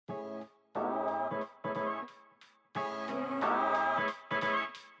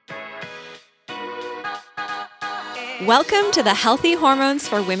Welcome to the Healthy Hormones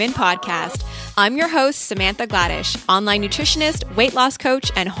for Women podcast. I'm your host, Samantha Gladish, online nutritionist, weight loss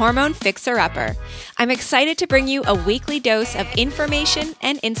coach, and hormone fixer-upper. I'm excited to bring you a weekly dose of information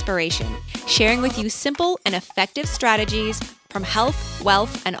and inspiration, sharing with you simple and effective strategies from health,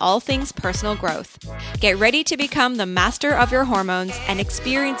 wealth, and all things personal growth. Get ready to become the master of your hormones and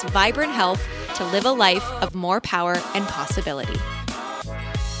experience vibrant health to live a life of more power and possibility.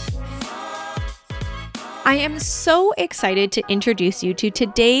 I am so excited to introduce you to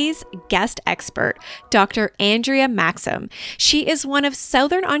today's guest expert, Dr. Andrea Maxim. She is one of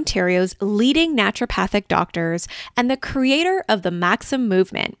Southern Ontario's leading naturopathic doctors and the creator of the Maxim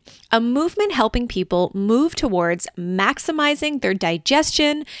Movement, a movement helping people move towards maximizing their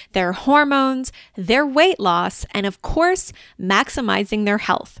digestion, their hormones, their weight loss, and of course, maximizing their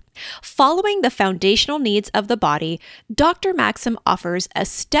health. Following the foundational needs of the body, Dr. Maxim offers a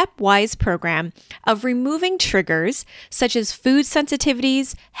stepwise program of removing triggers such as food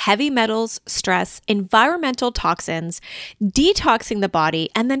sensitivities, heavy metals, stress, environmental toxins, detoxing the body,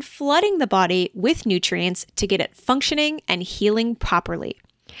 and then flooding the body with nutrients to get it functioning and healing properly.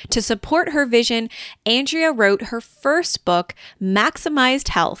 To support her vision, Andrea wrote her first book, Maximized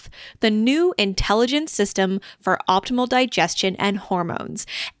Health, the new intelligent system for optimal digestion and hormones.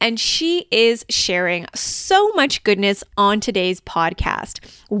 And she is sharing so much goodness on today's podcast.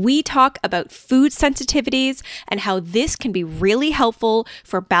 We talk about food sensitivities and how this can be really helpful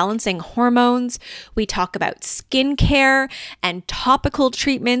for balancing hormones. We talk about skincare and topical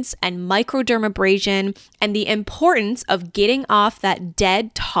treatments and microdermabrasion and the importance of getting off that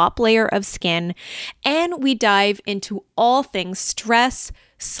dead top layer of skin, and we dive into all things stress,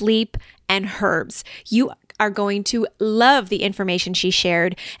 sleep, and herbs. You are going to love the information she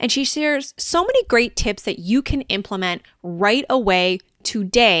shared, and she shares so many great tips that you can implement right away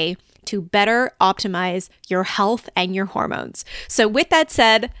today to better optimize your health and your hormones. So with that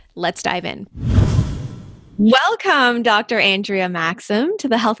said, let's dive in. Welcome, Dr. Andrea Maxim, to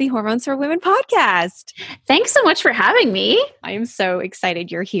the Healthy Hormones for Women podcast. Thanks so much for having me. I am so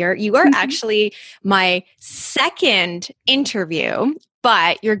excited you're here. You are actually my second interview,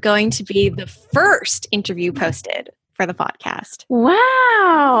 but you're going to be the first interview posted for the podcast.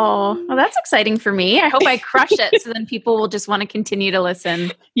 Wow. Well, that's exciting for me. I hope I crush it so then people will just want to continue to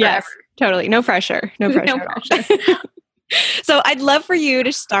listen. Yes, totally. No pressure. No pressure. No pressure. So I'd love for you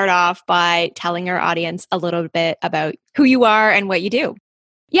to start off by telling our audience a little bit about who you are and what you do.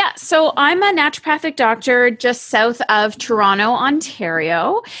 Yeah, so I'm a naturopathic doctor just south of Toronto,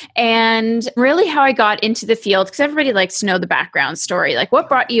 Ontario. And really how I got into the field, because everybody likes to know the background story, like what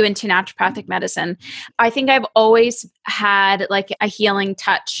brought you into naturopathic medicine? I think I've always had like a healing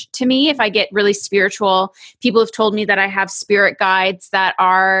touch to me. If I get really spiritual, people have told me that I have spirit guides that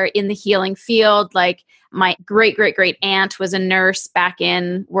are in the healing field. Like my great aunt was a nurse back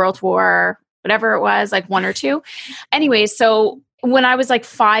in World War, whatever it was, like 1 or 2. Anyways, so when I was like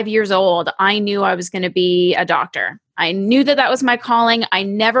 5 years old, I knew I was going to be a doctor. I knew that that was my calling. I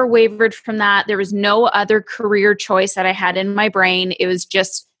never wavered from that. There was no other career choice that I had in my brain. It was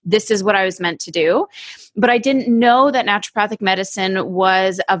just, this is what I was meant to do. But I didn't know that naturopathic medicine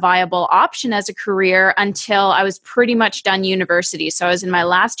was a viable option as a career until I was pretty much done university. So I was in my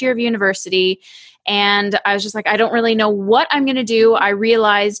last year of university. And I was just like, I don't really know what I'm going to do. I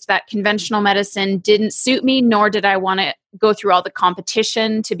realized that conventional medicine didn't suit me, nor did I want to go through all the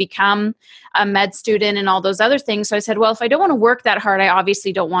competition to become a med student and all those other things. So I said, well, if I don't want to work that hard, I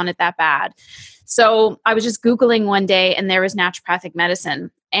obviously don't want it that bad. So I was just Googling one day and there was naturopathic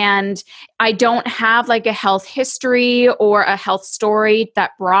medicine. And I don't have like a health history or a health story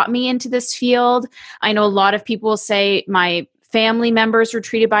that brought me into this field. I know a lot of people say my family members were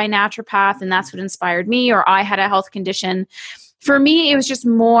treated by a naturopath and that's what inspired me, or I had a health condition. For me, it was just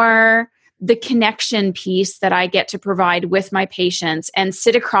more the connection piece that I get to provide with my patients and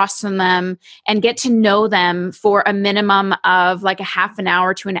sit across from them and get to know them for a minimum of like a half an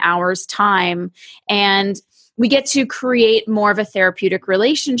hour to an hour's time. And we get to create more of a therapeutic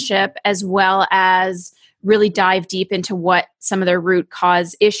relationship as well as really dive deep into what some of their root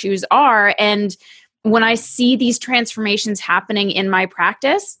cause issues are. And when I see these transformations happening in my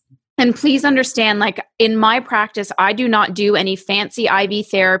practice, and please understand, like in my practice, I do not do any fancy IV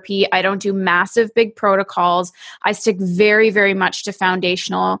therapy. I don't do massive big protocols. I stick very, very much to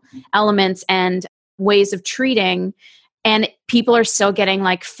foundational elements and ways of treating. And people are still getting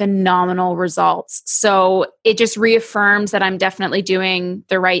like phenomenal results. So it just reaffirms that I'm definitely doing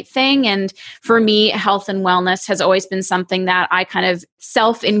the right thing. And for me, health and wellness has always been something that I kind of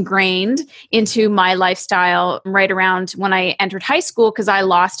self-ingrained into my lifestyle right around when I entered high school, because I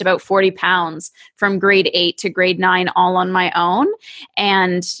lost about 40 pounds from grade 8 to grade 9 all on my own.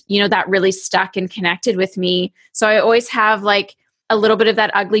 And, that really stuck and connected with me. So I always have like a little bit of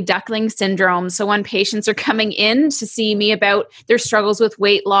that ugly duckling syndrome. So when patients are coming in to see me about their struggles with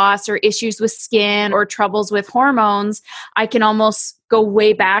weight loss or issues with skin or troubles with hormones, I can almost go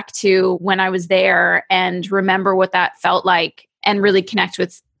way back to when I was there and remember what that felt like and really connect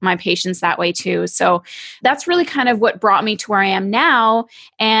with my patients that way too. So that's really kind of what brought me to where I am now.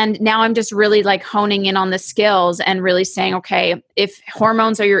 And now I'm just really like honing in on the skills and really saying, okay, if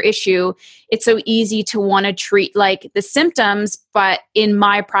hormones are your issue, it's so easy to want to treat like the symptoms. But in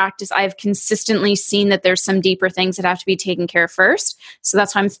my practice, I've consistently seen that there's some deeper things that have to be taken care of first. So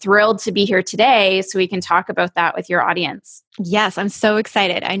that's why I'm thrilled to be here today so we can talk about that with your audience. Yes, I'm so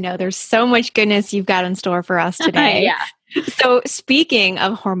excited. I know there's so much goodness you've got in store for us today. Yeah. So speaking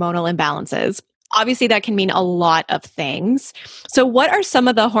of hormonal imbalances, obviously that can mean a lot of things. So what are some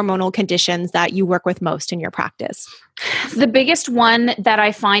of the hormonal conditions that you work with most in your practice? The biggest one that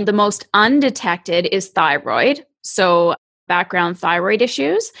I find the most undetected is thyroid. So background thyroid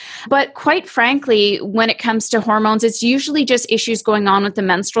issues. But quite frankly, when it comes to hormones, it's usually just issues going on with the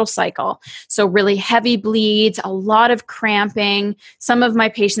menstrual cycle. So really heavy bleeds, a lot of cramping. Some of my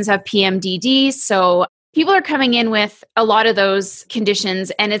patients have PMDD. So people are coming in with a lot of those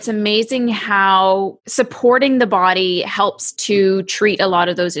conditions, and it's amazing how supporting the body helps to treat a lot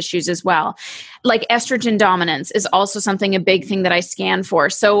of those issues as well. Like estrogen dominance is also a big thing that I scan for.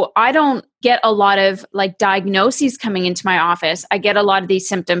 So I don't get a lot of like diagnoses coming into my office. I get a lot of these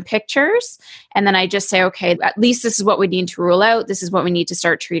symptom pictures, and then I just say, okay, at least this is what we need to rule out. This is what we need to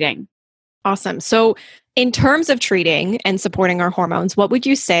start treating. Awesome. So in terms of treating and supporting our hormones, what would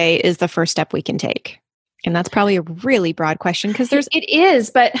you say is the first step we can take? And that's probably a really broad question because it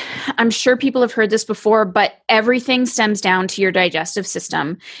is, but I'm sure people have heard this before, but everything stems down to your digestive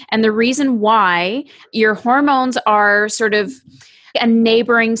system. And the reason why your hormones are sort of a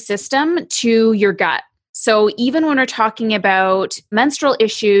neighboring system to your gut. So even when we're talking about menstrual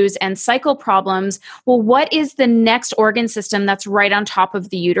issues and cycle problems, well, what is the next organ system that's right on top of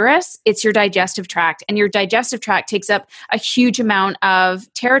the uterus? It's your digestive tract. And your digestive tract takes up a huge amount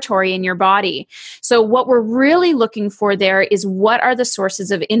of territory in your body. So what we're really looking for there is what are the sources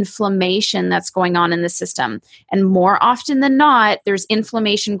of inflammation that's going on in the system? And more often than not, there's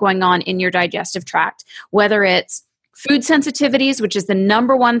inflammation going on in your digestive tract, whether it's food sensitivities, which is the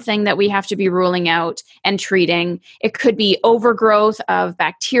number one thing that we have to be ruling out and treating. It could be overgrowth of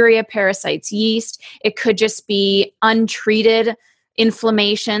bacteria, parasites, yeast. It could just be untreated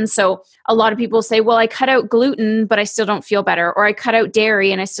inflammation. So a lot of people say, well, I cut out gluten, but I still don't feel better. Or I cut out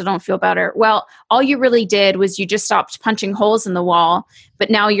dairy and I still don't feel better. Well, all you really did was you just stopped punching holes in the wall, but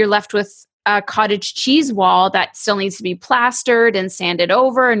now you're left with a cottage cheese wall that still needs to be plastered and sanded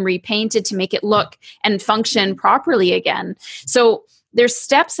over and repainted to make it look and function properly again. So there's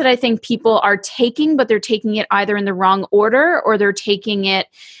steps that I think people are taking, but they're taking it either in the wrong order or they're taking it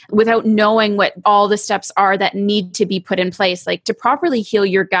without knowing what all the steps are that need to be put in place. Like to properly heal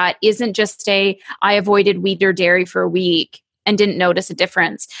your gut isn't just I avoided wheat or dairy for a week and didn't notice a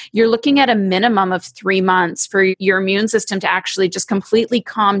difference. You're looking at a minimum of 3 months for your immune system to actually just completely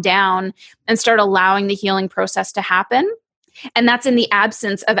calm down and start allowing the healing process to happen. And that's in the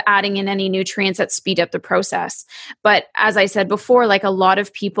absence of adding in any nutrients that speed up the process. But as I said before, like a lot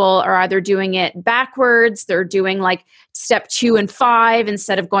of people are either doing it backwards, they're doing like step 2 and 5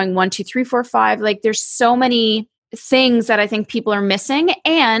 instead of going 1, 2, 3, 4, 5. Like there's so many things that I think people are missing.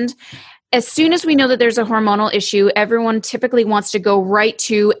 And as soon as we know that there's a hormonal issue, everyone typically wants to go right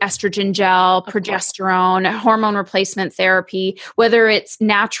to estrogen gel, progesterone, hormone replacement therapy, whether it's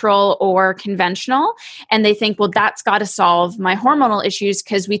natural or conventional. And they think, well, that's got to solve my hormonal issues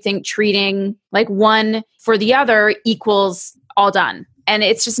because we think treating like one for the other equals all done. And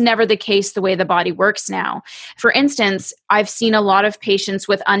it's just never the case the way the body works now. For instance, I've seen a lot of patients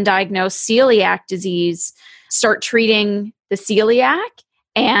with undiagnosed celiac disease start treating the celiac,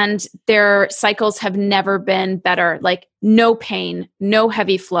 and their cycles have never been better, like no pain, no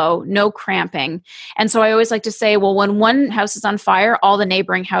heavy flow, no cramping. And so I always like to say, well, when one house is on fire, all the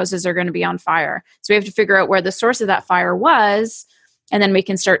neighboring houses are going to be on fire. So we have to figure out where the source of that fire was, and then we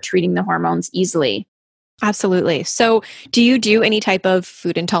can start treating the hormones easily. Absolutely. So do you do any type of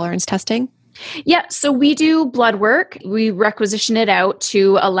food intolerance testing? Yeah, so we do blood work. We requisition it out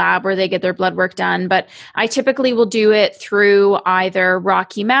to a lab where they get their blood work done. But I typically will do it through either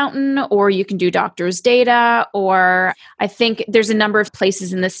Rocky Mountain, or you can do Doctor's Data, or I think there's a number of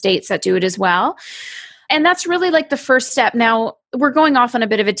places in the States that do it as well. And that's really like the first step. Now, we're going off on a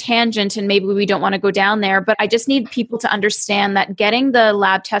bit of a tangent and maybe we don't want to go down there, but I just need people to understand that getting the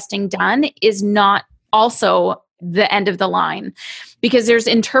lab testing done is not also the end of the line, because there's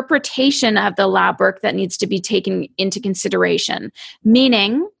interpretation of the lab work that needs to be taken into consideration.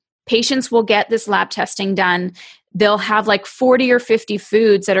 Meaning, patients will get this lab testing done. They'll have like 40 or 50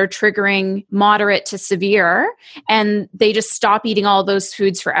 foods that are triggering moderate to severe, and they just stop eating all those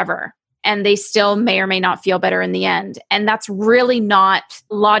foods forever. And they still may or may not feel better in the end. And that's really not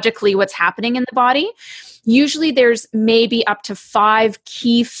logically what's happening in the body. Usually there's maybe up to 5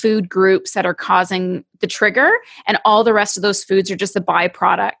 key food groups that are causing the trigger, and all the rest of those foods are just the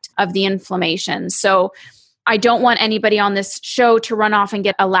byproduct of the inflammation. So I don't want anybody on this show to run off and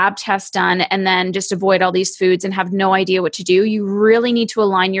get a lab test done and then just avoid all these foods and have no idea what to do. You really need to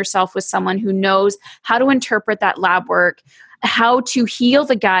align yourself with someone who knows how to interpret that lab work, how to heal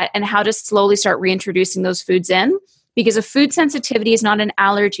the gut, and how to slowly start reintroducing those foods in. Because a food sensitivity is not an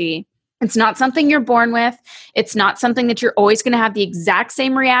allergy. It's not something you're born with. It's not something that you're always going to have the exact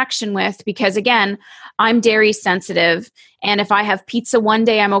same reaction with, because again, I'm dairy sensitive. And if I have pizza one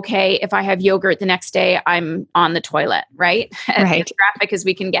day, I'm okay. If I have yogurt the next day, I'm on the toilet, right? Right. As graphic as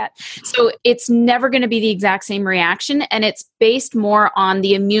we can get. So it's never going to be the exact same reaction. And it's based more on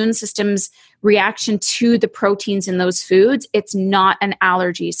the immune system's reaction to the proteins in those foods. It's not an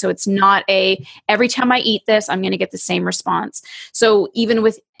allergy. So it's not every time I eat this, I'm going to get the same response. So even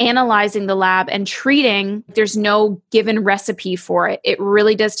with analyzing the lab and treating, there's no given recipe for it. It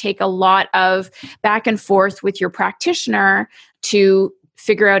really does take a lot of back and forth with your practitioner to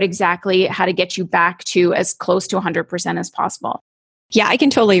figure out exactly how to get you back to as close to 100% as possible. Yeah, I can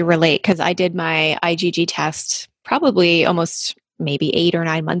totally relate, because I did my IgG test probably almost maybe 8 or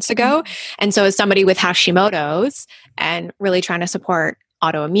 9 months ago. And so as somebody with Hashimoto's and really trying to support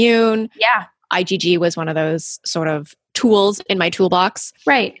autoimmune, IgG was one of those sort of tools in my toolbox.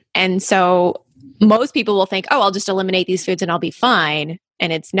 Right. And so most people will think, oh, I'll just eliminate these foods and I'll be fine.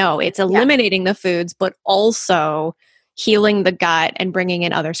 And it's eliminating the foods, but also healing the gut and bringing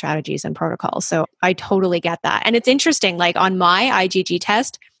in other strategies and protocols. So I totally get that. And it's interesting, like on my IgG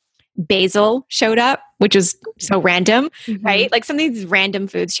test, basil showed up, which is so random, right? Like some of these random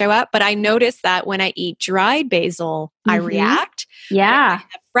foods show up, but I noticed that when I eat dried basil, I react. Yeah. When I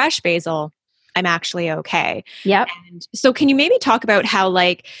have fresh basil, I'm actually okay. Yep. And so can you maybe talk about how,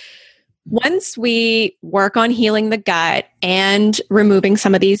 like, once we work on healing the gut and removing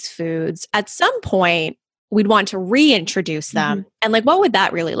some of these foods, at some point we'd want to reintroduce them. And like, what would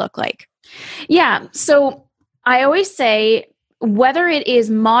that really look like? Yeah. So I always say, whether it is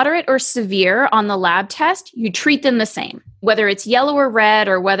moderate or severe on the lab test, you treat them the same. Whether it's yellow or red,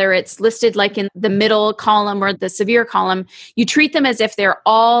 or whether it's listed like in the middle column or the severe column, you treat them as if they're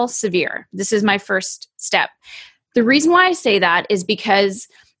all severe. This is my first step. The reason why I say that is because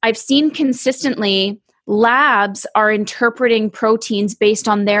I've seen consistently labs are interpreting proteins based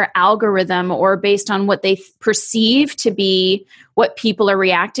on their algorithm or based on what they perceive to be what people are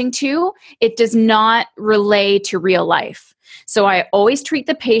reacting to. It does not relay to real life. So I always treat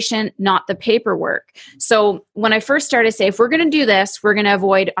the patient, not the paperwork. So when I first started, I say, if we're going to do this, we're going to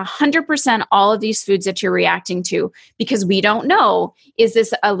avoid 100% all of these foods that you're reacting to, because we don't know, is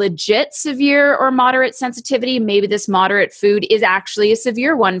this a legit severe or moderate sensitivity? Maybe this moderate food is actually a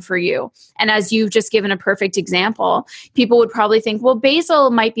severe one for you. And as you've just given a perfect example, people would probably think, well,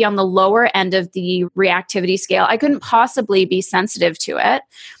 basil might be on the lower end of the reactivity scale. I couldn't possibly be sensitive to it.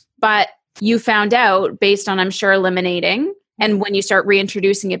 But you found out based on, I'm sure, eliminating. And when you start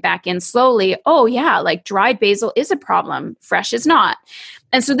reintroducing it back in slowly, oh yeah, like dried basil is a problem, fresh is not.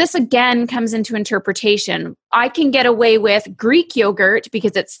 And so this again comes into interpretation. I can get away with Greek yogurt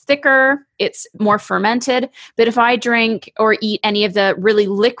because it's thicker, it's more fermented. But if I drink or eat any of the really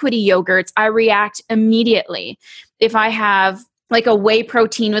liquidy yogurts, I react immediately. If I have like a whey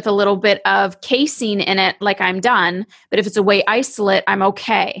protein with a little bit of casein in it, like I'm done. But if it's a whey isolate, I'm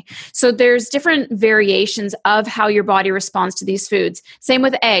okay. So there's different variations of how your body responds to these foods. Same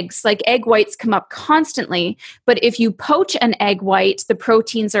with eggs, like egg whites come up constantly. But if you poach an egg white, the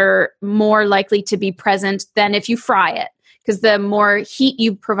proteins are more likely to be present than if you fry it. Because the more heat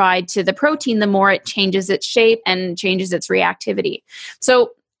you provide to the protein, the more it changes its shape and changes its reactivity.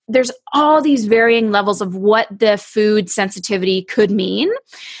 So there's all these varying levels of what the food sensitivity could mean.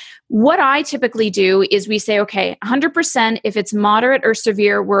 What I typically do is we say, okay, 100%, if it's moderate or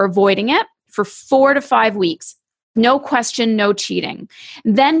severe, we're avoiding it for 4 to 5 weeks. No question, no cheating.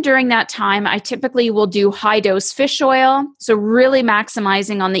 Then during that time, I typically will do high dose fish oil. So really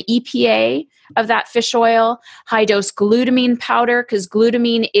maximizing on the EPA of that fish oil, high dose glutamine powder, because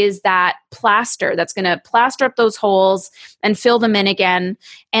glutamine is that plaster that's going to plaster up those holes and fill them in again.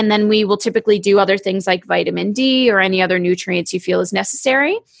 And then we will typically do other things like vitamin D or any other nutrients you feel is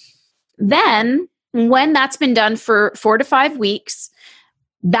necessary. Then when that's been done for 4 to 5 weeks,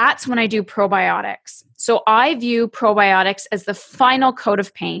 that's when I do probiotics. So I view probiotics as the final coat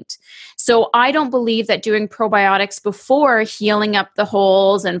of paint. So I don't believe that doing probiotics before healing up the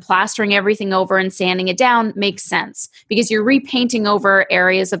holes and plastering everything over and sanding it down makes sense, because you're repainting over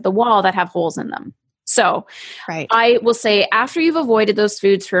areas of the wall that have holes in them. So I will say after you've avoided those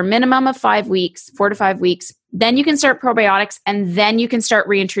foods for a minimum of 5 weeks, 4 to 5 weeks, then you can start probiotics and then you can start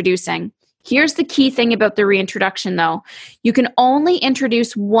reintroducing. Here's the key thing about the reintroduction, though. You can only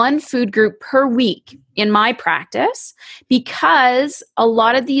introduce one food group per week in my practice, because a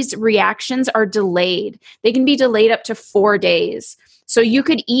lot of these reactions are delayed. They can be delayed up to 4 days. So you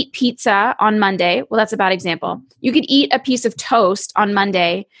could eat pizza on Monday. Well, that's a bad example. You could eat a piece of toast on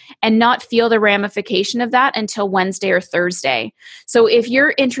Monday and not feel the ramification of that until Wednesday or Thursday. So if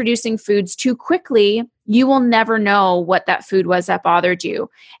you're introducing foods too quickly, you will never know what that food was that bothered you.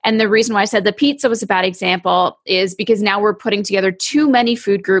 And the reason why I said the pizza was a bad example is because now we're putting together too many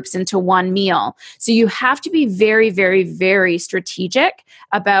food groups into one meal. So you have to be very, very, very strategic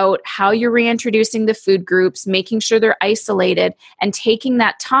about how you're reintroducing the food groups, making sure they're isolated, and taking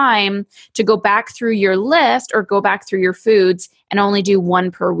that time to go back through your list or go back through your foods and only do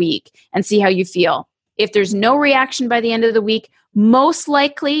one per week and see how you feel. If there's no reaction by the end of the week, most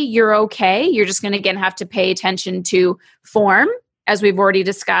likely you're okay. You're just going to again have to pay attention to form, as we've already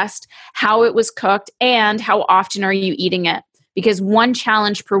discussed, how it was cooked, and how often are you eating it. Because one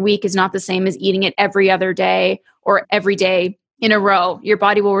challenge per week is not the same as eating it every other day or every day in a row. Your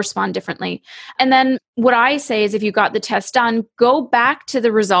body will respond differently. And then what I say is if you got the test done, go back to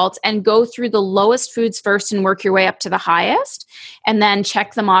the results and go through the lowest foods first and work your way up to the highest, and then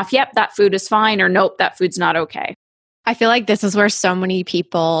check them off. Yep, that food is fine, or nope, that food's not okay. I feel like this is where so many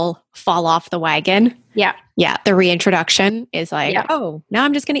people fall off the wagon. Yeah. Yeah. The reintroduction is like, oh, now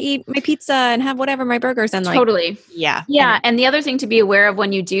I'm just going to eat my pizza and have whatever, my burgers. And like, totally. Yeah. Yeah. And the other thing to be aware of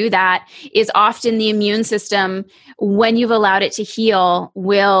when you do that is often the immune system, when you've allowed it to heal,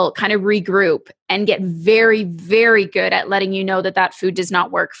 will kind of regroup and get very, very good at letting you know that that food does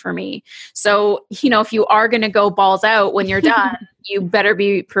not work for me. So, if you are going to go balls out when you're done, you better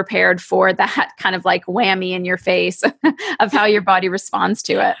be prepared for that kind of like whammy in your face of how your body responds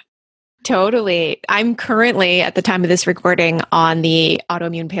to it. Totally. I'm currently, at the time of this recording, on the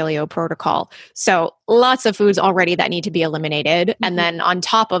autoimmune paleo protocol. So lots of foods already that need to be eliminated. Mm-hmm. And then on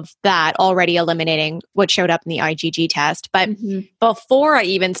top of that, already eliminating what showed up in the IgG test. But before I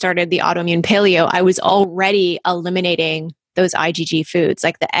even started the autoimmune paleo, I was already eliminating those IgG foods,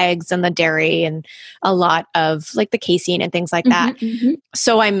 like the eggs and the dairy and a lot of like the casein and things like that.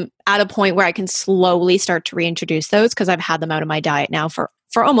 So I'm at a point where I can slowly start to reintroduce those because I've had them out of my diet now for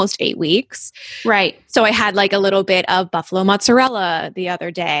almost 8 weeks. Right. So I had like a little bit of buffalo mozzarella the other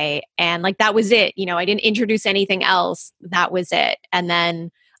day, and like that was it. I didn't introduce anything else. That was it. And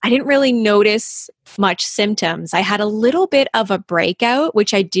then I didn't really notice much symptoms. I had a little bit of a breakout,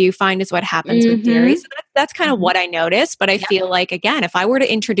 which I do find is what happens with dairy. So that's kind of what I noticed. But I feel like, again, if I were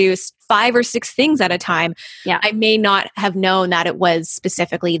to introduce 5 or 6 things at a time, I may not have known that it was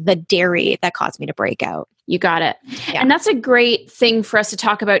specifically the dairy that caused me to break out. You got it. Yeah. And that's a great thing for us to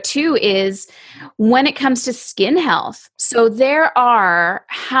talk about too, is when it comes to skin health. So there are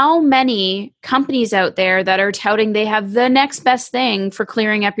how many companies out there that are touting they have the next best thing for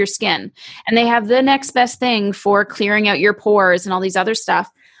clearing up your skin, and they have the next best thing for clearing out your pores and all these other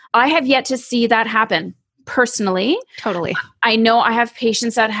stuff. I have yet to see that happen personally. Totally. I know I have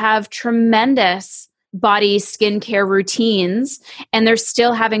patients that have tremendous body skincare routines, and they're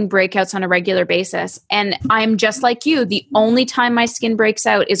still having breakouts on a regular basis. And I'm just like you. The only time my skin breaks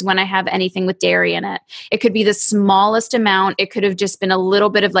out is when I have anything with dairy in it. It could be the smallest amount. It could have just been a little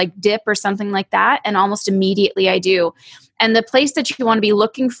bit of like dip or something like that. And almost immediately I do. And the place that you want to be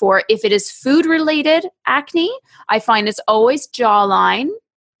looking for, if it is food related acne, I find it's always jawline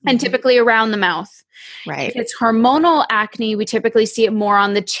and typically around the mouth. Right. If it's hormonal acne, we typically see it more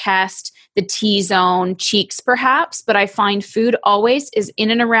on the chest, the T-zone, cheeks perhaps, but I find food always is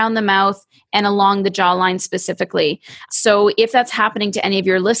in and around the mouth and along the jawline specifically. So if that's happening to any of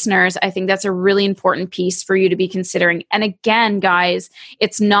your listeners, I think that's a really important piece for you to be considering. And again, guys,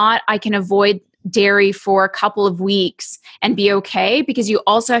 it's not I can avoid dairy for a couple of weeks and be okay, because you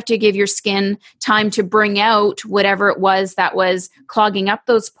also have to give your skin time to bring out whatever it was that was clogging up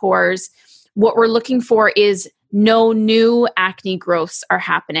those pores. What we're looking for is no new acne growths are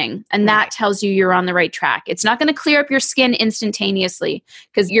happening. And that tells you you're on the right track. It's not going to clear up your skin instantaneously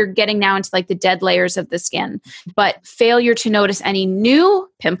because you're getting now into like the dead layers of the skin. But failure to notice any new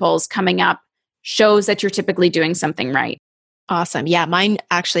pimples coming up shows that you're typically doing something right. Awesome. Yeah, mine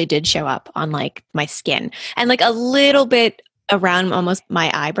actually did show up on like my skin and like a little bit around almost my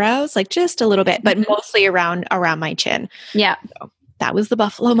eyebrows, like just a little bit, but mostly around my chin. Yeah. So that was the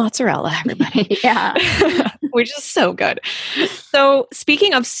buffalo mozzarella, everybody. Yeah. Which is so good. So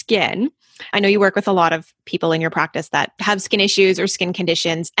speaking of skin, I know you work with a lot of people in your practice that have skin issues or skin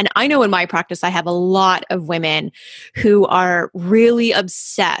conditions. And I know in my practice, I have a lot of women who are really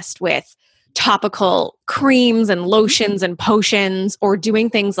obsessed with topical creams and lotions and potions, or doing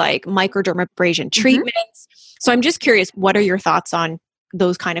things like microdermabrasion treatments. So I'm just curious, what are your thoughts on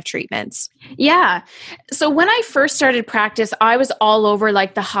those kind of treatments? Yeah. So when I first started practice, I was all over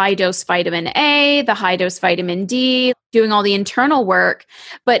like the high dose vitamin A, the high dose vitamin D, doing all the internal work.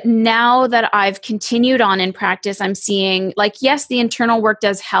 But now that I've continued on in practice, I'm seeing like, yes, the internal work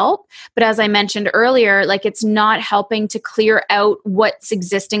does help. But as I mentioned earlier, like it's not helping to clear out what's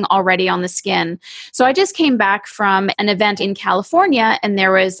existing already on the skin. So I just came back from an event in California, and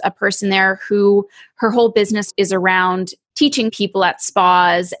there was a person there who her whole business is around teaching people at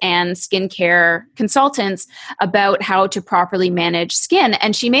spas and skincare consultants about how to properly manage skin.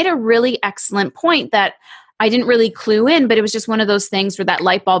 And she made a really excellent point that I didn't really clue in, but it was just one of those things where that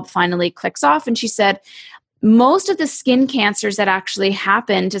light bulb finally clicks off. And she said, most of the skin cancers that actually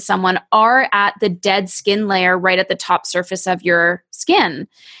happen to someone are at the dead skin layer right at the top surface of your skin.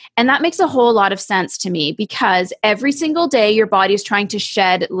 And that makes a whole lot of sense to me, because every single day your body is trying to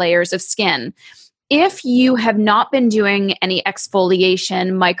shed layers of skin. If you have not been doing any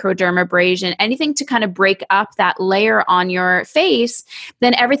exfoliation, microdermabrasion, anything to kind of break up that layer on your face,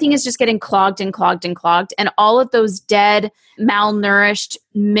 then everything is just getting clogged and clogged and clogged. And all of those dead, malnourished,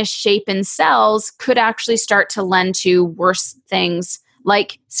 misshapen cells could actually start to lend to worse things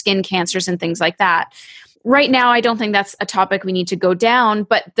like skin cancers and things like that. Right now, I don't think that's a topic we need to go down,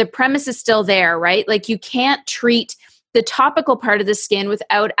 but the premise is still there, right? Like you can't treat the topical part of the skin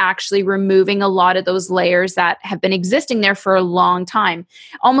without actually removing a lot of those layers that have been existing there for a long time.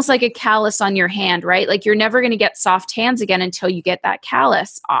 Almost like a callus on your hand, right? Like you're never going to get soft hands again until you get that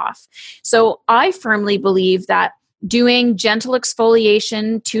callus off. So I firmly believe that doing gentle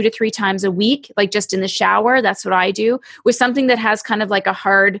exfoliation 2 to 3 times a week, like just in the shower, that's what I do, with something that has kind of like a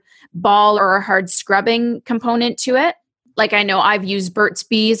hard ball or a hard scrubbing component to it. Like I know I've used Burt's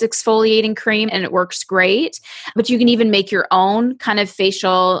Bees exfoliating cream and it works great, but you can even make your own kind of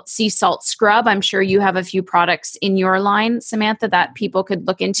facial sea salt scrub. I'm sure you have a few products in your line, Samantha, that people could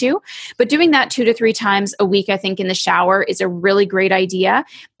look into. But doing that 2 to 3 times a week, I think in the shower is a really great idea.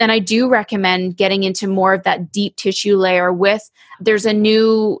 And I do recommend getting into more of that deep tissue layer there's a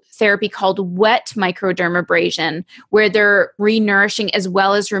new therapy called wet microdermabrasion, where they're re-nourishing as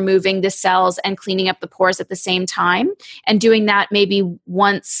well as removing the cells and cleaning up the pores at the same time. And doing that maybe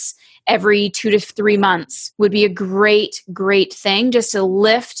once every 2 to 3 months would be a great, great thing just to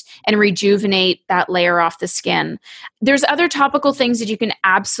lift and rejuvenate that layer off the skin. There's other topical things that you can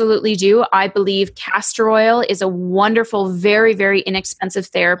absolutely do. I believe castor oil is a wonderful, very, very inexpensive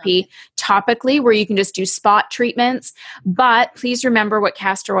therapy topically, where you can just do spot treatments. But please remember what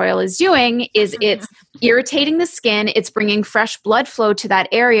castor oil is doing is it's irritating the skin. It's bringing fresh blood flow to that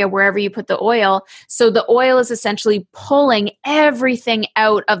area wherever you put the oil. So the oil is essentially pulling everything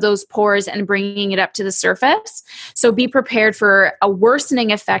out of those pores and bringing it up to the surface. So be prepared for a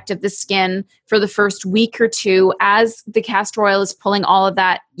worsening effect of the skin for the first week or two as the castor oil is pulling all of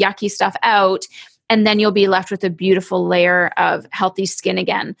that yucky stuff out. And then you'll be left with a beautiful layer of healthy skin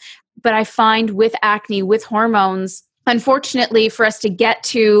again. But I find with acne, with hormones, unfortunately, for us to get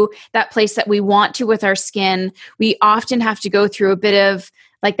to that place that we want to with our skin, we often have to go through a bit of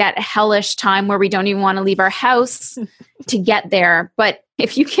like that hellish time where we don't even want to leave our house to get there. But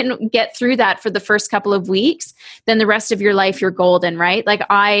if you can get through that for the first couple of weeks, then the rest of your life, you're golden, right? Like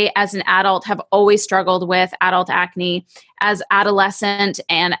I, as an adult, have always struggled with adult acne. As adolescent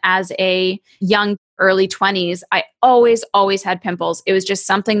and as a young early 20s, I always had pimples. It was just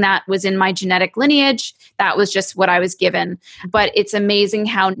something that was in my genetic lineage. That was just what I was given. But it's amazing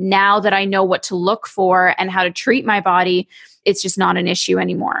how now that I know what to look for and how to treat my body, it's just not an issue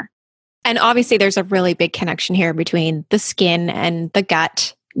anymore. And obviously there's a really big connection here between the skin and the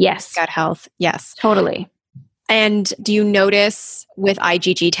gut. Yes. Gut health. Yes. Totally. And do you notice with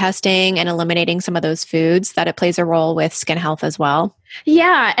IgG testing and eliminating some of those foods that it plays a role with skin health as well?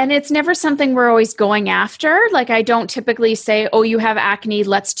 Yeah. And it's never something we're always going after. Like, I don't typically say, oh, you have acne,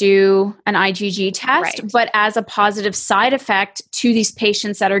 let's do an IgG test. Right. But as a positive side effect to these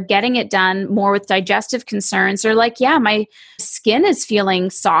patients that are getting it done more with digestive concerns, they're like, yeah, my skin is feeling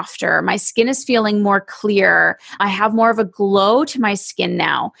softer. My skin is feeling more clear. I have more of a glow to my skin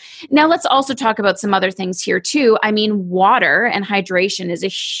now. Now, let's also talk about some other things here too. I mean, water and hydration is a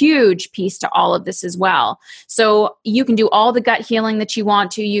huge piece to all of this as well. So you can do all the gut healing that you want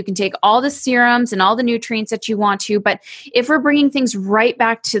to. You can take all the serums and all the nutrients that you want to. But if we're bringing things right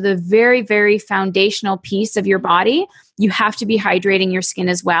back to the very, very foundational piece of your body, you have to be hydrating your skin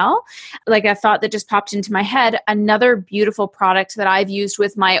as well. Like a thought that just popped into my head, another beautiful product that I've used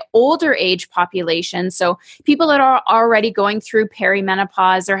with my older age population. So people that are already going through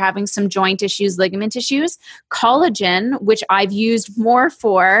perimenopause or having some joint issues, ligament issues, collagen, which I've used more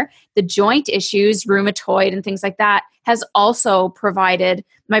for the joint issues, rheumatoid and things like that, has also provided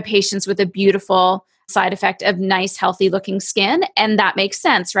my patients with a beautiful side effect of nice, healthy looking skin. And that makes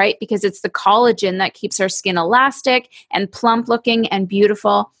sense, right? Because it's the collagen that keeps our skin elastic and plump looking and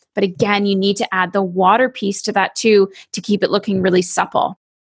beautiful. But again, you need to add the water piece to that too, to keep it looking really supple.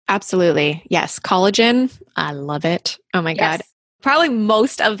 Absolutely. Yes. Collagen. I love it. Oh my God. Probably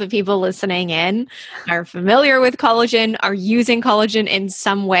most of the people listening in are familiar with collagen, are using collagen in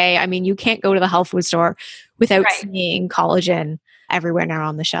some way. I mean, you can't go to the health food store without seeing collagen everywhere now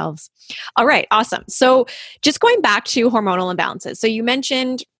on the shelves. All right. Awesome. So just going back to hormonal imbalances. So you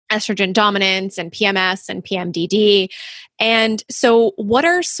mentioned estrogen dominance and PMS and PMDD. And so what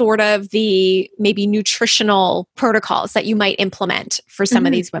are sort of the maybe nutritional protocols that you might implement for some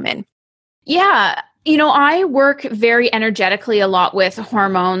of these women? Yeah. You know, I work very energetically a lot with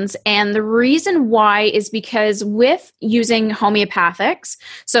hormones. And the reason why is because with using homeopathics,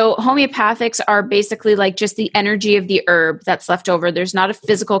 so homeopathics are basically like just the energy of the herb that's left over. There's not a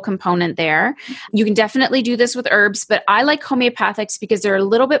physical component there. You can definitely do this with herbs, but I like homeopathics because they're a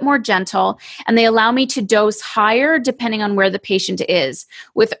little bit more gentle and they allow me to dose higher depending on where the patient is.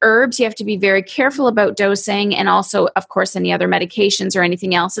 With herbs, you have to be very careful about dosing and also, of course, any other medications or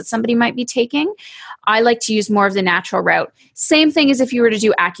anything else that somebody might be taking. I like to use more of the natural route. Same thing as if you were to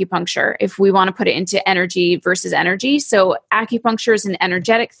do acupuncture, if we want to put it into energy versus energy. So acupuncture is an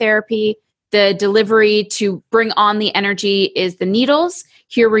energetic therapy. The delivery to bring on the energy is the needles.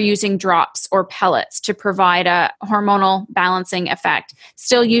 Here we're using drops or pellets to provide a hormonal balancing effect.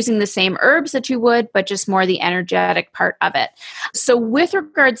 Still using the same herbs that you would, but just more the energetic part of it. So with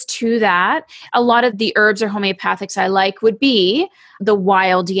regards to that, a lot of the herbs or homeopathics I like would be the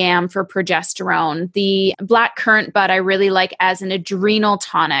wild yam for progesterone. The black currant bud I really like as an adrenal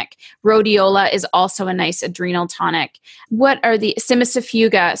tonic. Rhodiola is also a nice adrenal tonic. What are the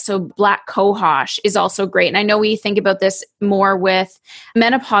Simicifuga? So black cohosh is also great. And I know we think about this more with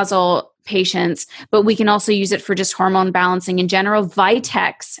menopausal patients, but we can also use it for just hormone balancing in general.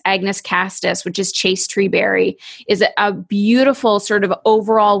 Vitex, Agnus castus, which is chaste tree berry, is a beautiful sort of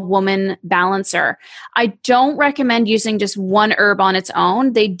overall woman balancer. I don't recommend using just one herb on its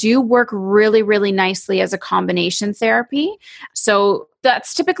own. They do work really, really nicely as a combination therapy. So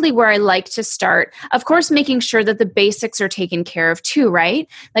that's typically where I like to start. Of course, making sure that the basics are taken care of too, right?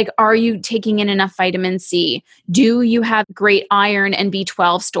 Like, are you taking in enough vitamin C? Do you have great iron and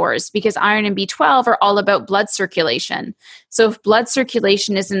B12 stores? Because iron and B12 are all about blood circulation. So if blood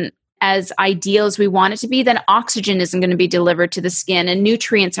circulation isn't as ideal as we want it to be, then oxygen isn't going to be delivered to the skin and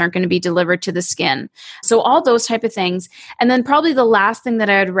nutrients aren't going to be delivered to the skin. So all those type of things. And then probably the last thing that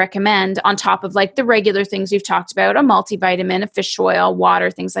I would recommend on top of like the regular things we've talked about, a multivitamin, a fish oil,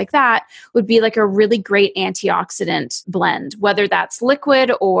 water, things like that, would be like a really great antioxidant blend, whether that's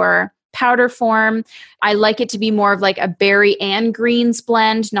liquid or powder form. I like it to be more of like a berry and greens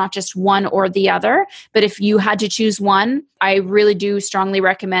blend, not just one or the other. But if you had to choose one, I really do strongly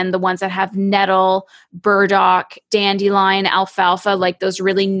recommend the ones that have nettle, burdock, dandelion, alfalfa, like those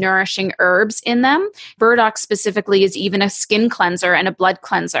really nourishing herbs in them. Burdock specifically is even a skin cleanser and a blood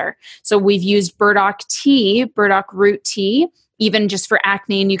cleanser. So we've used burdock tea, burdock root tea, even just for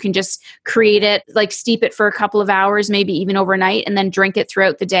acne, and you can just create it, like steep it for a couple of hours, maybe even overnight, and then drink it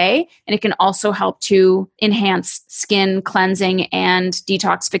throughout the day. And it can also help to enhance skin cleansing and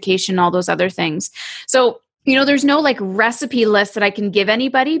detoxification, all those other things. So, you know, there's no like recipe list that I can give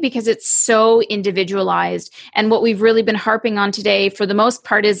anybody because it's so individualized. And what we've really been harping on today for the most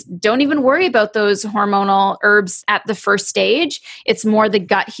part is don't even worry about those hormonal herbs at the first stage. It's more the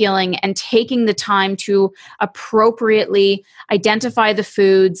gut healing and taking the time to appropriately identify the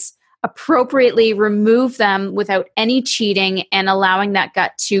foods, appropriately remove them without any cheating and allowing that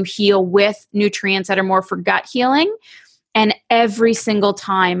gut to heal with nutrients that are more for gut healing. And every single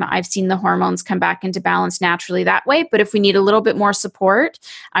time I've seen the hormones come back into balance naturally that way. But if we need a little bit more support,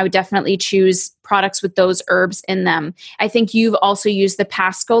 I would definitely choose products with those herbs in them. I think you've also used the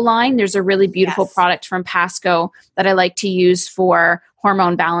Pasco line. There's a really beautiful product from Pasco that I like to use for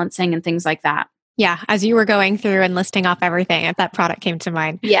hormone balancing and things like that. Yeah. As you were going through and listing off everything, that product came to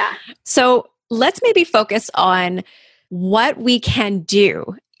mind. Yeah. So let's maybe focus on what we can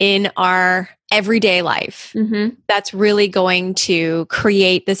do in our everyday life that's really going to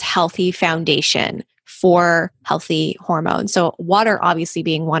create this healthy foundation for healthy hormones. So water obviously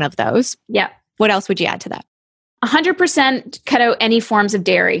being one of those. Yeah. What else would you add to that? 100% cut out any forms of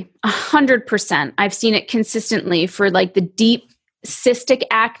dairy. 100%. I've seen it consistently for like the deep cystic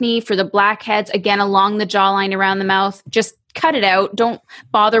acne, for the blackheads, again, along the jawline, around the mouth. Just cut it out. Don't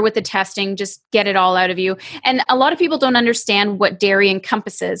bother with the testing. Just get it all out of you. And a lot of people don't understand what dairy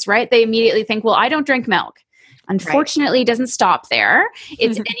encompasses, right? They immediately think, well, I don't drink milk. Unfortunately, It doesn't stop there.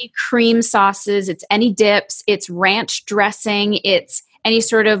 It's any cream sauces, it's any dips, it's ranch dressing, it's any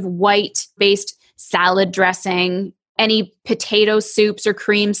sort of white-based salad dressing, any potato soups or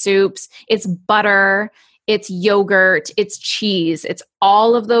cream soups, it's butter, it's yogurt, it's cheese, it's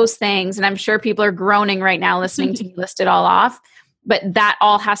all of those things. And I'm sure people are groaning right now listening to me list it all off. But that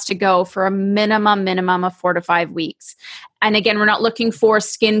all has to go for a minimum of 4 to 5 weeks. And again, we're not looking for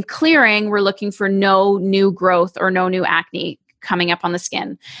skin clearing. We're looking for no new growth or no new acne coming up on the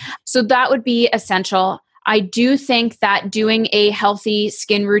skin. So that would be essential. I do think that doing a healthy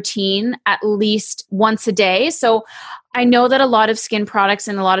skin routine at least once a day. So I know that a lot of skin products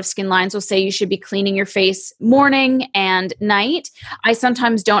and a lot of skin lines will say you should be cleaning your face morning and night. I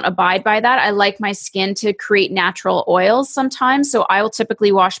sometimes don't abide by that. I like my skin to create natural oils sometimes. So I will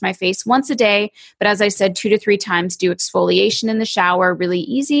typically wash my face once a day. But as I said, 2 to 3 times, do exfoliation in the shower, really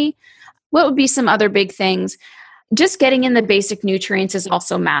easy. What would be some other big things? Just getting in the basic nutrients is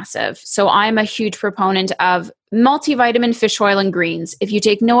also massive. So I'm a huge proponent of multivitamin, fish oil, and greens. If you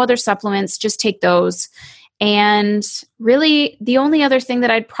take no other supplements, just take those. And really, the only other thing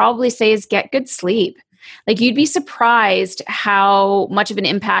that I'd probably say is get good sleep. Like, you'd be surprised how much of an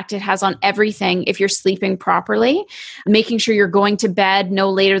impact it has on everything if you're sleeping properly. Making sure you're going to bed no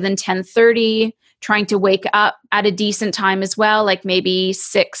later than 10:30, trying to wake up at a decent time as well, like maybe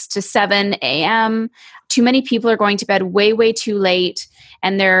 6 to 7 a.m. Too many people are going to bed way, way too late,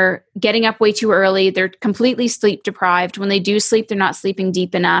 and they're getting up way too early. They're completely sleep deprived. When they do sleep, they're not sleeping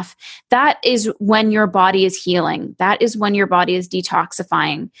deep enough. That is when your body is healing. That is when your body is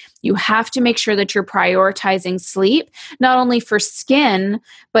detoxifying. You have to make sure that you're prioritizing sleep, not only for skin,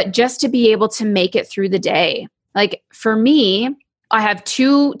 but just to be able to make it through the day. Like for me, I have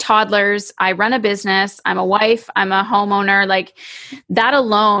 2 toddlers. I run a business. I'm a wife. I'm a homeowner. Like, that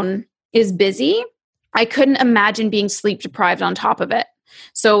alone is busy. I couldn't imagine being sleep deprived on top of it.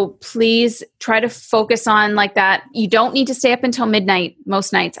 So please try to focus on like that. You don't need to stay up until midnight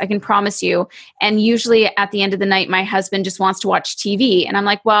most nights, I can promise you. And usually at the end of the night, my husband just wants to watch TV. And I'm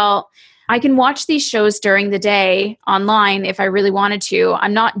like, well, I can watch these shows during the day online if I really wanted to.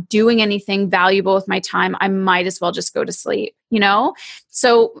 I'm not doing anything valuable with my time. I might as well just go to sleep, you know?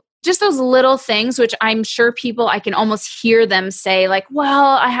 So just those little things, which I'm sure people, I can almost hear them say like,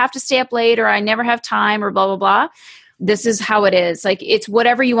 well, I have to stay up late, or I never have time, or blah, blah, blah. This is how it is. Like, it's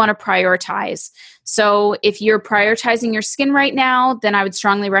whatever you want to prioritize. So if you're prioritizing your skin right now, then I would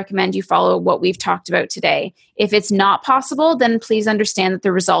strongly recommend you follow what we've talked about today. If it's not possible, then please understand that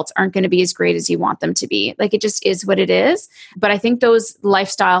the results aren't going to be as great as you want them to be. Like, it just is what it is. But I think those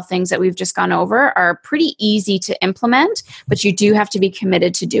lifestyle things that we've just gone over are pretty easy to implement, but you do have to be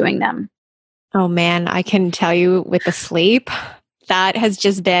committed to doing them. Oh man, I can tell you with the sleep, that has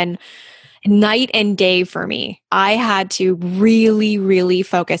just been night and day for me. I had to really, really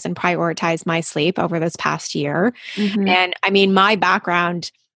focus and prioritize my sleep over this past year. And I mean, my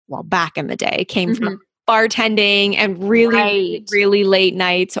background, well, back in the day came from bartending and really, really late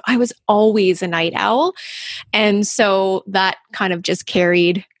nights. So I was always a night owl. And so that kind of just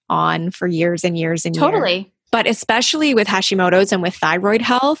carried on for years and years and years. But especially with Hashimoto's and with thyroid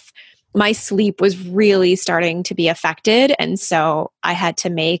health, my sleep was really starting to be affected. And so I had to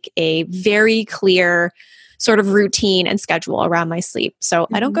make a very clear sort of routine and schedule around my sleep. So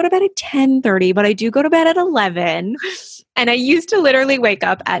I don't go to bed at 10:30, but I do go to bed at 11. And I used to literally wake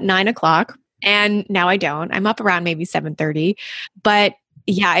up at 9 o'clock. And now I don't. I'm up around maybe 7:30. But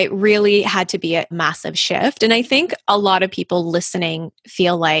yeah, it really had to be a massive shift. And I think a lot of people listening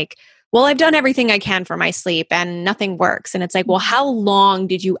feel like, well, I've done everything I can for my sleep and nothing works. And it's like, well, how long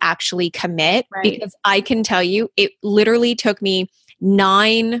did you actually commit? Right. Because I can tell you, it literally took me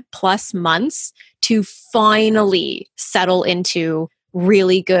 9+ months to finally settle into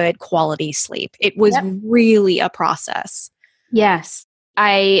really good quality sleep. It was really a process. Yes.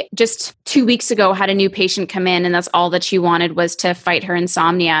 I just 2 weeks ago had a new patient come in, and that's all that she wanted was to fight her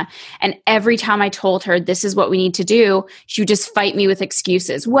insomnia. And every time I told her this is what we need to do, she would just fight me with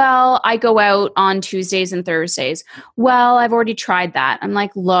excuses. Well, I go out on Tuesdays and Thursdays. Well, I've already tried that. I'm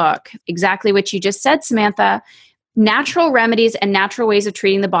like, look, exactly what you just said, Samantha. Natural remedies and natural ways of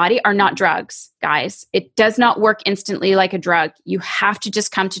treating the body are not drugs, guys. It does not work instantly like a drug. You have to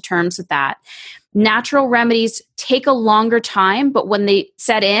just come to terms with that. Natural remedies take a longer time, but when they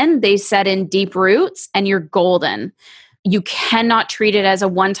set in deep roots and you're golden. You cannot treat it as a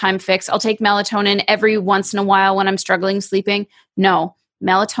one-time fix. I'll take melatonin every once in a while when I'm struggling sleeping. No,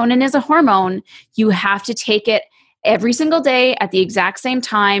 melatonin is a hormone. You have to take it every single day at the exact same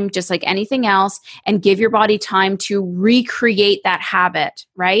time, just like anything else, and give your body time to recreate that habit,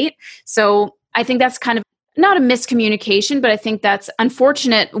 right? So I think that's kind of not a miscommunication, but I think that's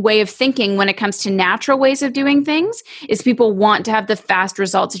unfortunate way of thinking when it comes to natural ways of doing things is people want to have the fast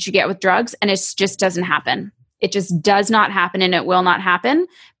results that you get with drugs, and it just doesn't happen. It just does not happen, and it will not happen.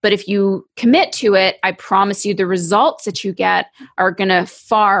 But if you commit to it, I promise you the results that you get are going to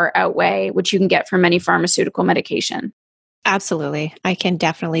far outweigh what you can get from any pharmaceutical medication. Absolutely. I can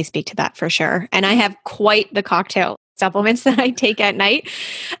definitely speak to that for sure. And I have quite the cocktail supplements that I take at night,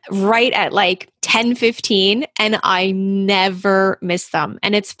 right at like 10:15, and I never miss them.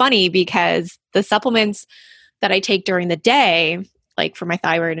 And it's funny because the supplements that I take during the day, like for my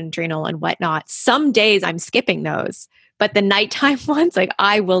thyroid and adrenal and whatnot, some days I'm skipping those. But the nighttime ones, like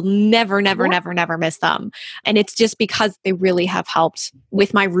I will never miss them. And it's just because they really have helped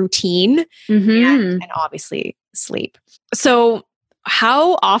with my routine and obviously sleep. So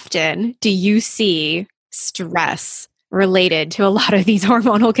how often do you see stress related to a lot of these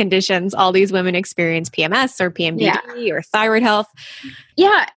hormonal conditions? All these women experience PMS or PMDD or thyroid health.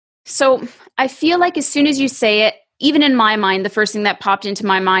 Yeah. So I feel like as soon as you say it, even in my mind, the first thing that popped into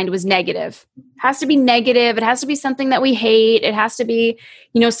my mind was negative. It has to be negative. It has to be something that we hate. It has to be,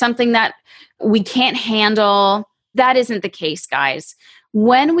 something that we can't handle. That isn't the case, guys.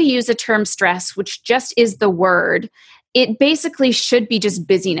 When we use the term stress, which just is the word, it basically should be just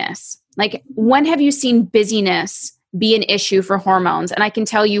busyness. Like, when have you seen busyness be an issue for hormones? And I can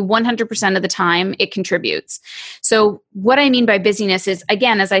tell you 100% of the time it contributes. So what I mean by busyness is,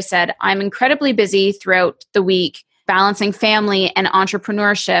 again, as I said, I'm incredibly busy throughout the week, balancing family and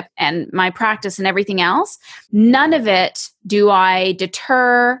entrepreneurship and my practice and everything else. None of it do I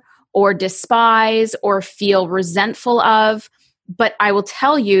deter or despise or feel resentful of. But I will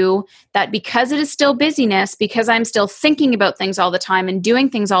tell you that because it is still busyness, because I'm still thinking about things all the time and doing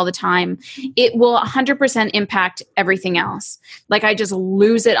things all the time, it will 100% impact everything else. Like, I just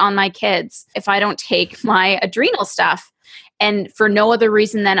lose it on my kids if I don't take my adrenal stuff, and for no other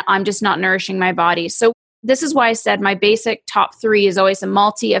reason than I'm just not nourishing my body. So this is why I said my basic top 3 is always a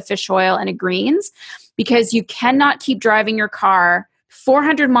multi, a fish oil, and a greens, because you cannot keep driving your car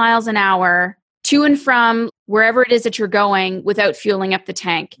 400 miles an hour to and from wherever it is that you're going without fueling up the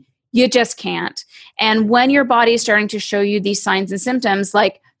tank. You just can't. And when your body is starting to show you these signs and symptoms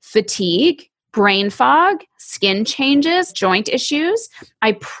like fatigue, brain fog, skin changes, joint issues,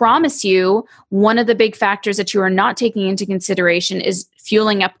 I promise you, one of the big factors that you are not taking into consideration is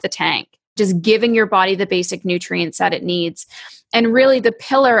fueling up the tank, just giving your body the basic nutrients that it needs. And really, the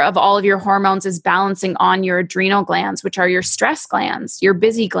pillar of all of your hormones is balancing on your adrenal glands, which are your stress glands, your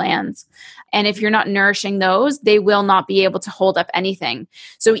busy glands. And if you're not nourishing those, they will not be able to hold up anything.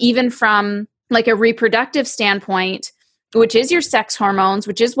 So even from like a reproductive standpoint, which is your sex hormones,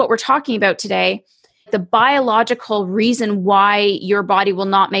 which is what we're talking about today, the biological reason why your body will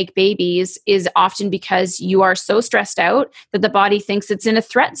not make babies is often because you are so stressed out that the body thinks it's in a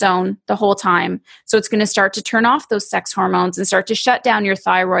threat zone the whole time. So it's going to start to turn off those sex hormones and start to shut down your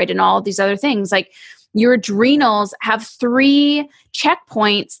thyroid and all of these other things. Like, your adrenals have 3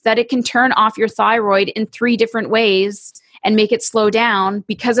 checkpoints that it can turn off your thyroid in 3 different ways and make it slow down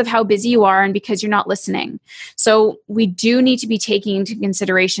because of how busy you are and because you're not listening. So we do need to be taking into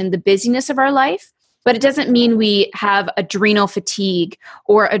consideration the busyness of our life, but it doesn't mean we have adrenal fatigue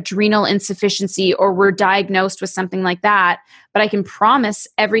or adrenal insufficiency or we're diagnosed with something like that. But I can promise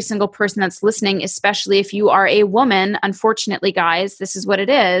every single person that's listening, especially if you are a woman, unfortunately, guys, this is what it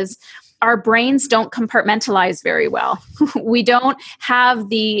is. Our brains don't compartmentalize very well. We don't have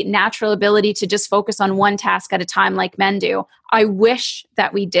the natural ability to just focus on one task at a time like men do. I wish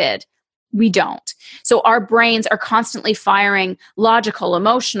that we did. We don't. So our brains are constantly firing logical,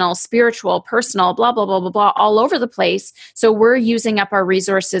 emotional, spiritual, personal, blah, blah, blah, blah, blah, all over the place. So we're using up our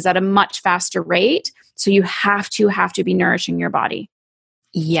resources at a much faster rate. So you have to be nourishing your body.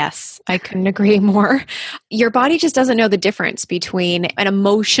 Yes, I couldn't agree more. Your body just doesn't know the difference between an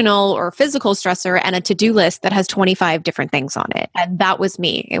emotional or physical stressor and a to-do list that has 25 different things on it. And that was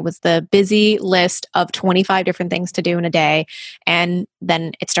me. It was the busy list of 25 different things to do in a day. And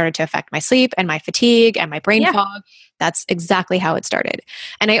then it started to affect my sleep and my fatigue and my brain fog. That's exactly how it started.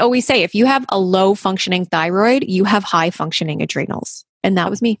 And I always say, if you have a low functioning thyroid, you have high functioning adrenals. And that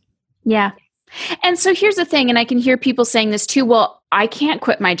was me. Yeah. And so here's the thing, and I can hear people saying this too, well, I can't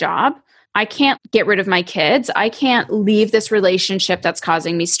quit my job. I can't get rid of my kids. I can't leave this relationship that's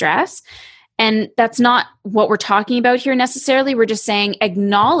causing me stress. And that's not what we're talking about here necessarily. We're just saying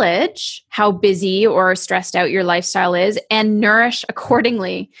acknowledge how busy or stressed out your lifestyle is and nourish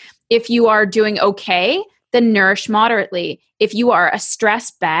accordingly. If you are doing okay, then nourish moderately. If you are a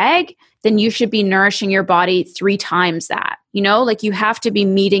stress bag, then you should be nourishing your body 3 times that. You know, like you have to be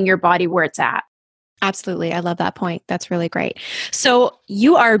meeting your body where it's at. Absolutely. I love that point. That's really great. So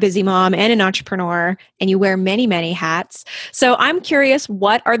you are a busy mom and an entrepreneur, and you wear many, many hats. So I'm curious,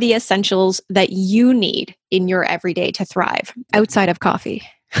 what are the essentials that you need in your everyday to thrive outside of coffee?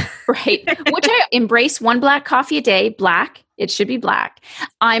 Right. Which I embrace 1 black coffee a day, black. It should be black.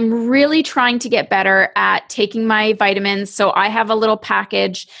 I'm really trying to get better at taking my vitamins. So I have a little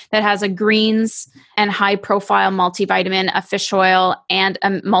package that has a greens and high profile multivitamin, a fish oil, and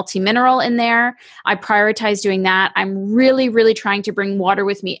a multi-mineral in there. I prioritize doing that. I'm really, really trying to bring water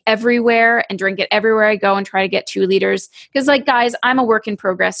with me everywhere and drink it everywhere I go and try to get 2 liters. Because like, guys, I'm a work in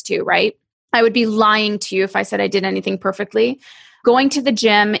progress too, right? I would be lying to you if I said I did anything perfectly. Going to the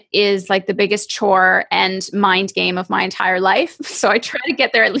gym is like the biggest chore and mind game of my entire life. So I try to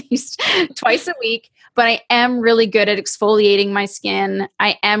get there at least twice a week, but I am really good at exfoliating my skin.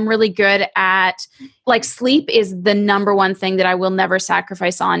 I am really good at like sleep is the number one thing that I will never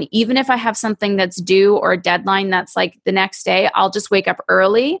sacrifice on. Even if I have something that's due or a deadline that's like the next day, I'll just wake up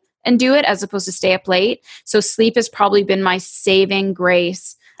early and do it as opposed to stay up late. So sleep has probably been my saving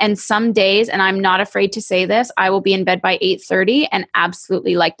grace. And some days, and I'm not afraid to say this, I will be in bed by 8:30 and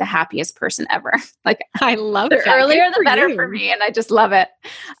absolutely like the happiest person ever. Like I love the that. earlier, the better for me. And I just love it.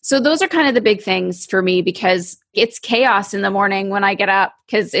 So those are kind of the big things for me because it's chaos in the morning when I get up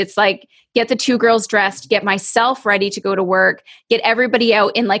because it's like, get the 2 girls dressed, get myself ready to go to work, get everybody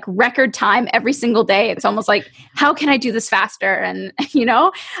out in like record time every single day. It's almost like, how can I do this faster? And, you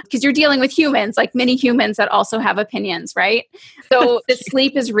know, because you're dealing with humans, like mini humans that also have opinions, right? So the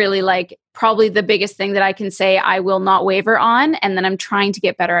sleep is really like probably the biggest thing that I can say I will not waver on. And then I'm trying to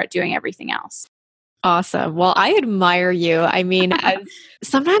get better at doing everything else. Awesome. Well, I admire you. I mean,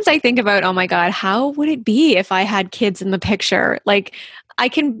 sometimes I think about, oh my God, how would it be if I had kids in the picture? Like, I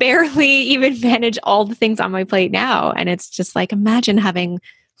can barely even manage all the things on my plate now. And it's just like, imagine having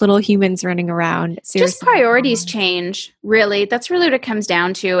little humans running around. Seriously. Just priorities change, really. That's really what it comes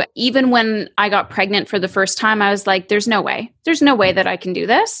down to. Even when I got pregnant for the first time, I was like, there's no way. There's no way that I can do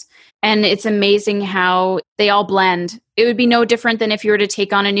this. And it's amazing how they all blend. It would be no different than if you were to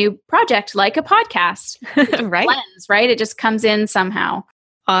take on a new project like a podcast. Right? Blends, right? It just comes in somehow.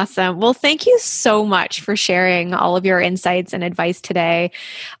 Awesome. Well, thank you so much for sharing all of your insights and advice today.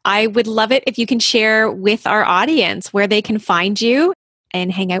 I would love it if you can share with our audience where they can find you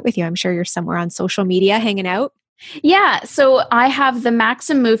and hang out with you. I'm sure you're somewhere on social media hanging out. Yeah. So I have the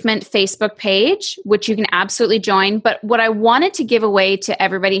Maxim Movement Facebook page, which you can absolutely join. But what I wanted to give away to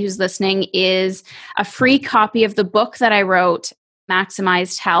everybody who's listening is a free copy of the book that I wrote,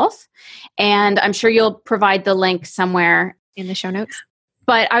 Maximized Health. And I'm sure you'll provide the link somewhere In the show notes.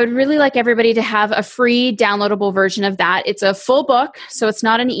 But I would really like everybody to have a free downloadable version of that. It's a full book, so it's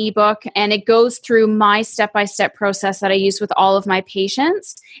not an ebook, and it goes through my step-by-step process that I use with all of my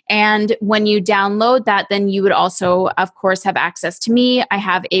patients. And when you download that, then you would also, of course, have access to me. I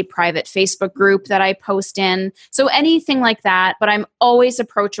have a private Facebook group that I post in. So anything like that, but I'm always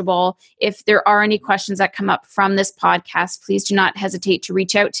approachable. If there are any questions that come up from this podcast, please do not hesitate to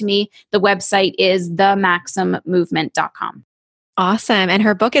reach out to me. The website is themaximmovement.com. Awesome. And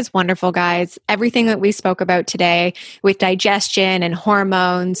her book is wonderful, guys. Everything that we spoke about today with digestion and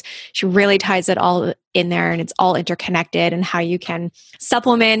hormones, she really ties it all in there, and it's all interconnected, and how you can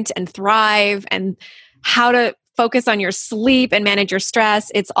supplement and thrive and how to focus on your sleep and manage your stress.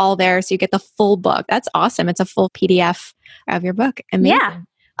 It's all there. So you get the full book. That's awesome. It's a full PDF of your book. Amazing. Yeah.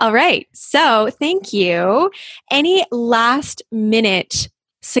 All right. So thank you. Any last minute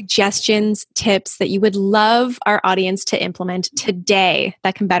suggestions, tips that you would love our audience to implement today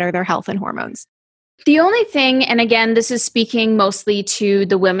that can better their health and hormones? The only thing, and again, this is speaking mostly to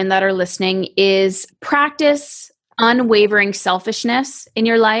the women that are listening, is practice unwavering selfishness in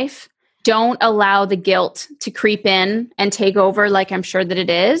your life. Don't allow the guilt to creep in and take over like I'm sure that it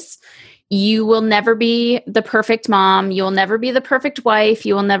is. You will never be the perfect mom. You will never be the perfect wife.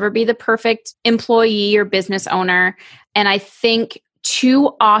 You will never be the perfect employee or business owner. And I think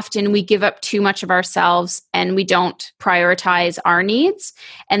too often we give up too much of ourselves and we don't prioritize our needs.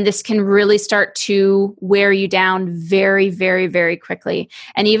 And this can really start to wear you down very, very, very quickly.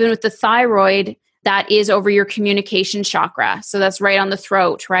 And even with the thyroid, that is over your communication chakra. So that's right on the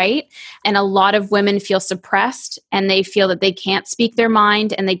throat, right? And a lot of women feel suppressed and they feel that they can't speak their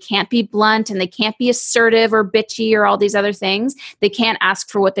mind and they can't be blunt and they can't be assertive or bitchy or all these other things. They can't ask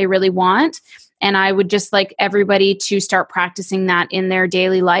for what they really want. And I would just like everybody to start practicing that in their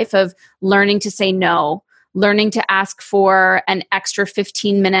daily life of learning to say no, learning to ask for an extra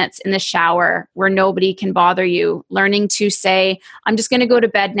 15 minutes in the shower where nobody can bother you, learning to say, I'm just going to go to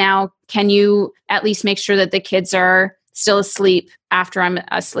bed now. Can you at least make sure that the kids are still asleep after I'm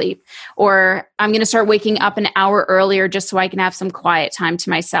asleep? Or I'm going to start waking up an hour earlier just so I can have some quiet time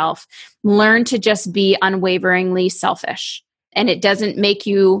to myself. Learn to just be unwaveringly selfish. And it doesn't make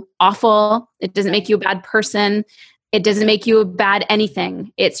you awful. It doesn't make you a bad person. It doesn't make you a bad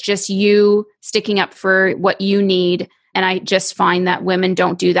anything. It's just you sticking up for what you need. And I just find that women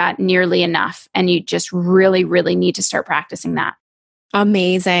don't do that nearly enough. And you just really, really need to start practicing that.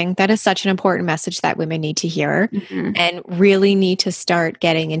 Amazing. That is such an important message that women need to hear and really need to start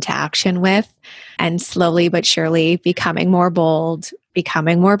getting into action with, and slowly but surely becoming more bold,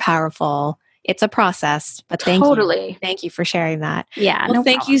 becoming more powerful. It's a process, but thank you. Thank you for sharing that. Yeah. Well,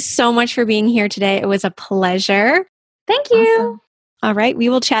 thank you so much for being here today. It was a pleasure. Thank you. Awesome. All right. We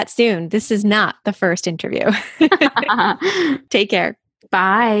will chat soon. This is not the first interview. Take care.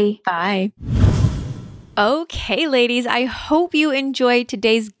 Bye. Bye. Okay, ladies, I hope you enjoyed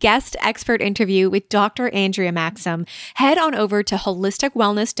today's guest expert interview with Dr. Andrea Maxim. Head on over to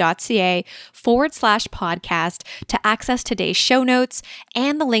holisticwellness.ca/podcast to access today's show notes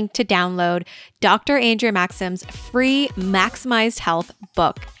and the link to download Dr. Andrea Maxim's free Maximized Health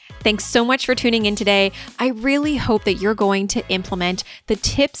book. Thanks so much for tuning in today. I really hope that you're going to implement the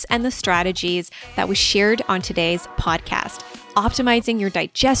tips and the strategies that was shared on today's podcast. Optimizing your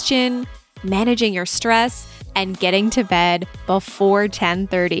digestion, managing your stress, and getting to bed before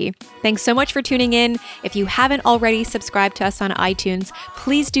 10:30. Thanks so much for tuning in. If you haven't already subscribed to us on iTunes,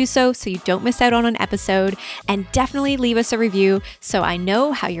 please do so you don't miss out on an episode, and definitely leave us a review so I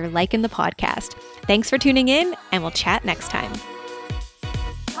know how you're liking the podcast. Thanks for tuning in, and we'll chat next time.